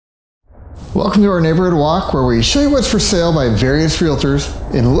Welcome to our neighborhood walk where we show you what's for sale by various realtors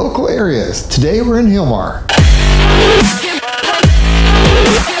in local areas. Today we're in Hilmar.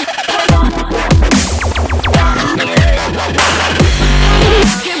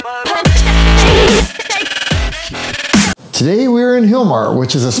 Today we're in Hilmar,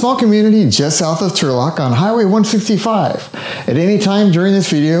 which is a small community just south of Turlock on Highway 165. At any time during this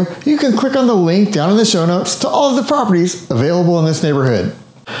video, you can click on the link down in the show notes to all of the properties available in this neighborhood.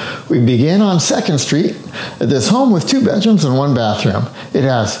 We begin on 2nd Street at this home with 2 bedrooms and 1 bathroom. It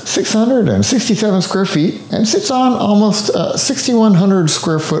has 667 square feet and sits on almost a 6,100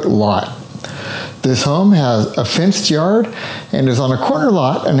 square foot lot. This home has a fenced yard and is on a corner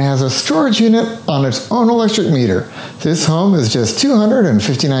lot and has a storage unit on its own electric meter. This home is just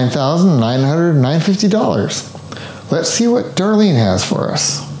 $259,950. Let's see what Darlene has for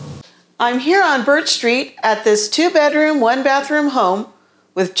us. I'm here on Birch Street at this 2-bedroom, 1-bathroom home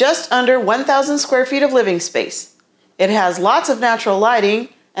with just under 1,000 square feet of living space. It has lots of natural lighting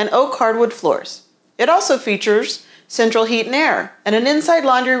and oak hardwood floors. It also features central heat and air and an inside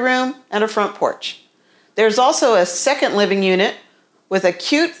laundry room and a front porch. There's also a second living unit with a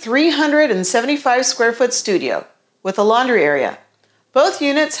cute 375 square foot studio with a laundry area. Both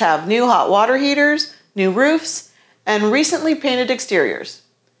units have new hot water heaters, new roofs, and recently painted exteriors.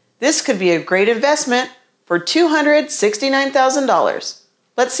 This could be a great investment for $269,000.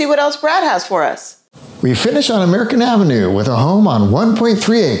 Let's see what else Brad has for us. We finish on American Avenue with a home on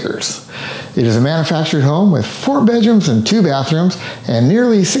 1.3 acres. It is a manufactured home with 4 bedrooms and 2 bathrooms and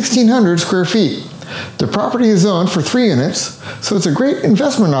nearly 1,600 square feet. The property is zoned for 3 units, so it's a great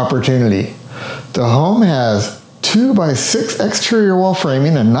investment opportunity. The home has 2x6 exterior wall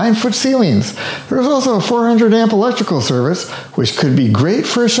framing and 9-foot ceilings. There's also a 400 amp electrical service, which could be great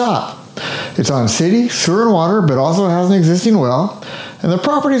for a shop. It's on city, sewer, and water, but also has an existing well. And the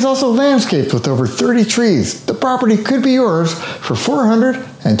property is also landscaped with over 30 trees. The property could be yours for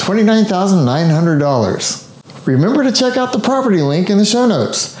 $429,900. Remember to check out the property link in the show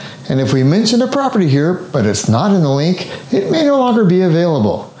notes. And if we mention a property here, but it's not in the link, it may no longer be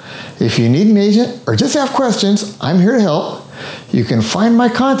available. If you need an agent or just have questions, I'm here to help. You can find my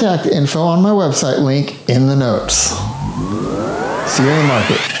contact info on my website link in the notes. See you in the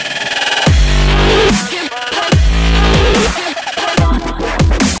market.